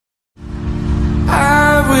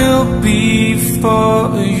will be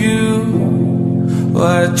for you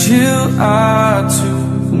what you are to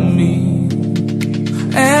me.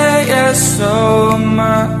 And you're so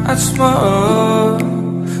much more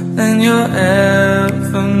than you'll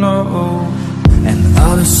ever know. And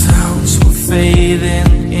all the sounds were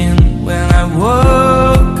fading in when I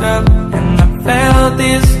woke up and I felt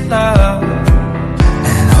this love.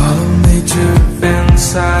 And all the major events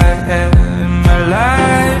I had in my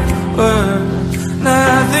life were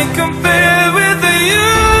nothing compared with you.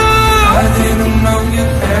 I didn't know you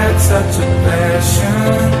had such a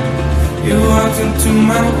passion. You walked into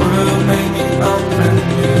my world, made me open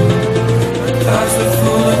new. My thoughts were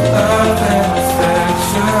full of love and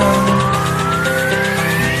affection.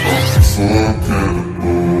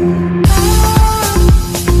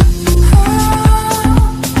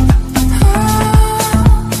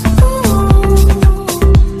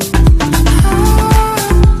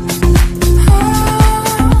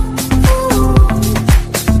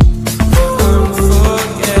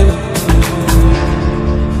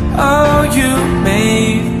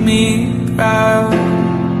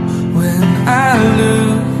 When I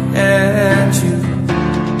look at you,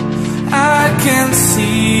 I can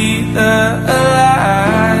see the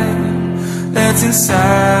light that's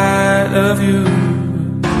inside of you.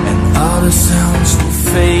 And all the sounds were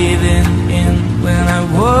fading in when I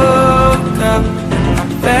woke up and I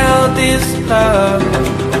felt this love.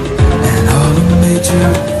 And all the major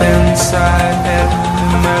events I had in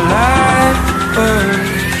my life were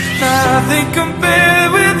nothing compared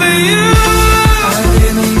with you. I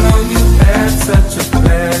didn't know you had such a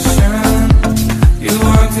passion. You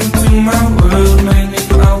walked into my world, made me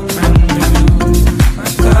open new. My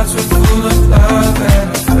thoughts were full of love and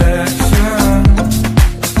affection.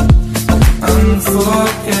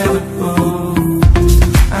 Unforgettable.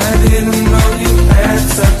 I didn't know you had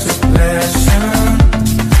such a passion.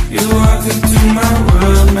 You walked into my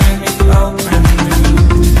world, made me open new.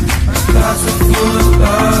 My thoughts were full of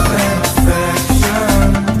love and affection.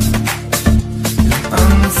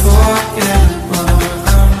 Unforgettable,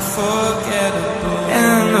 unforgettable.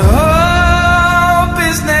 And hope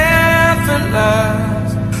is never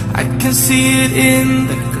lost. I can see it in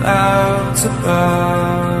the clouds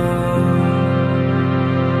above.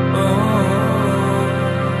 Oh,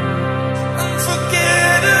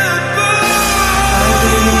 unforgettable. I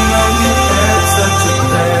didn't know you had such a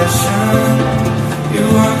passion. You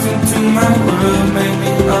walked into my world, made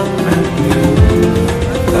me open new.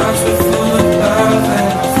 My thoughts were full of love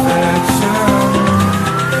and affection.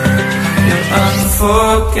 You're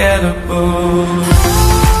unforgettable.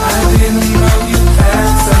 I didn't know you had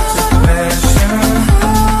such a passion.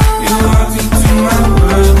 You walked into my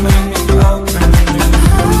world, made me open new.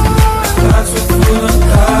 My thoughts were full of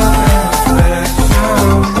love and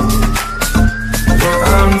affection. You're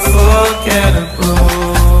unforgettable.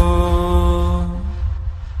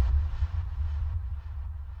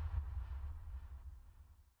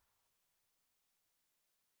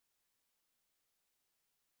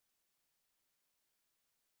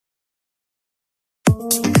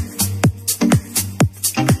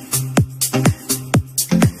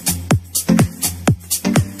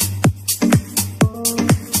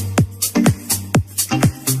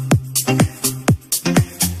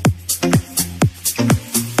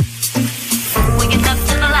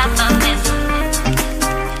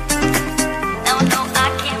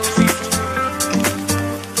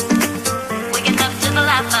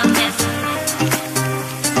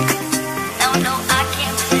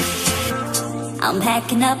 I'm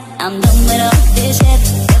packing up, I'm done with all this shit.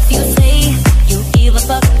 If you say you give a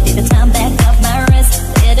fuck, take the time back off my wrist.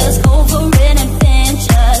 Let us go for an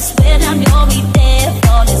adventure. Swear I'm you'll be there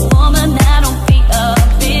for this woman. I don't be a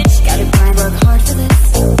bitch. Gotta grind, work hard for this.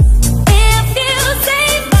 If you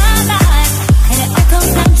save my life and it all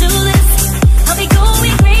comes down to this, I'll be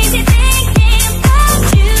going crazy thinking about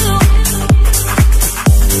you.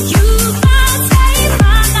 You might save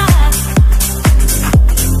my life.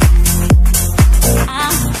 I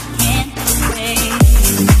can't wait.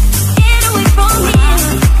 Get away from me.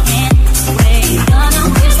 Can't wait. Gonna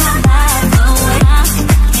wish my life away. I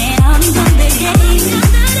can't. Counting down the days.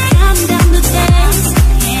 Counting down the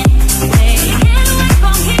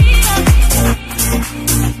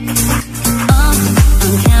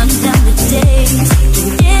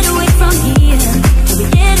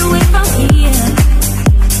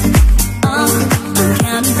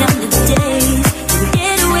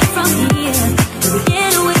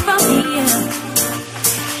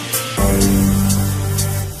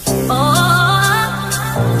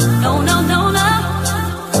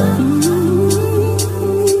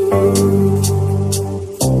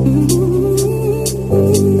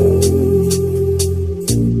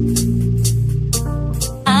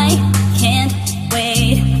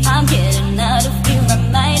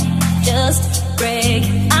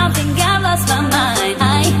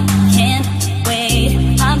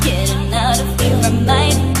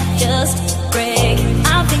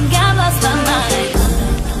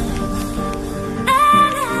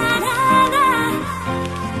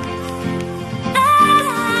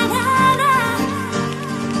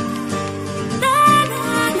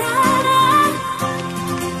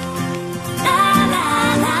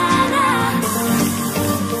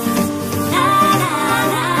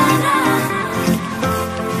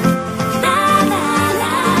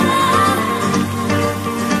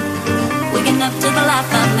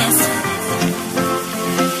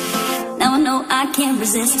can't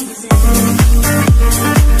resist.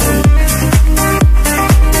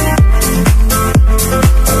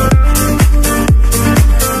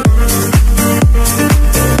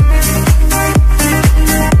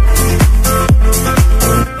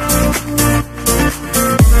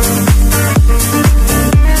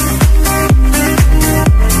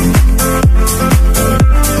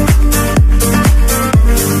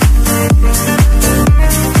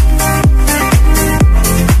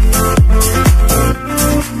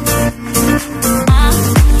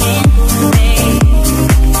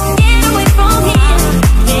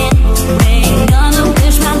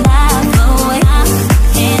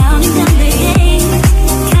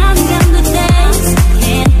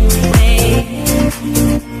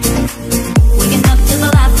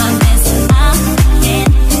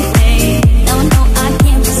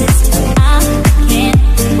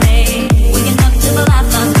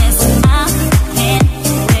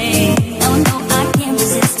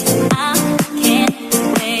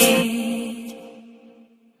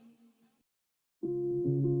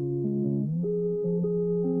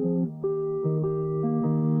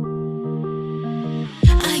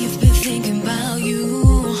 Thinking about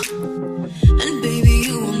you, and baby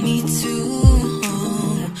you want me too.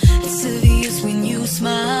 It's obvious when you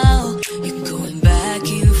smile, you're going back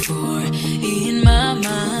and forth in my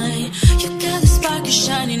mind. You got the sparkle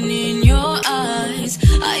shining in your eyes.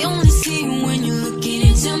 I only see you when you're looking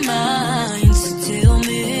into mine. So tell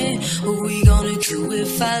me, what we gonna do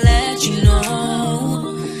if I let you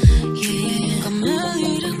know? Yeah, come a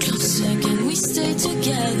little closer, can we stay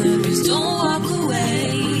together? Please don't walk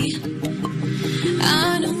away.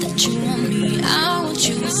 I know that you want me, I want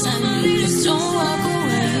you beside me. Please don't walk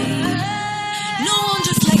away. No one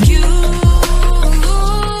just like you.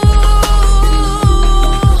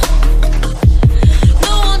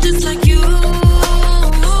 No one just like you.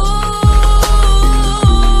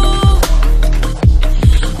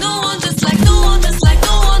 No one just like, no one just like,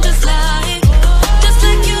 no one just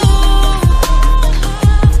like you.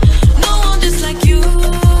 No one just like you.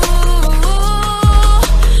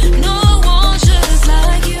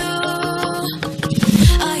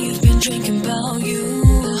 Drinking about you,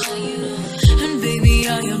 and baby I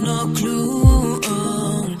have no clue.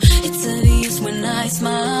 It's obvious when I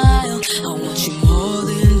smile, I want you more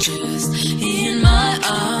than just in my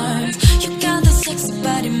arms. You got that sexy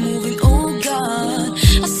body moving, oh God.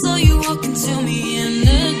 I saw you walking to me in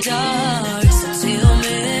the dark. So tell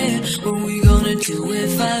me, what we gonna do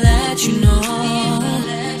if I let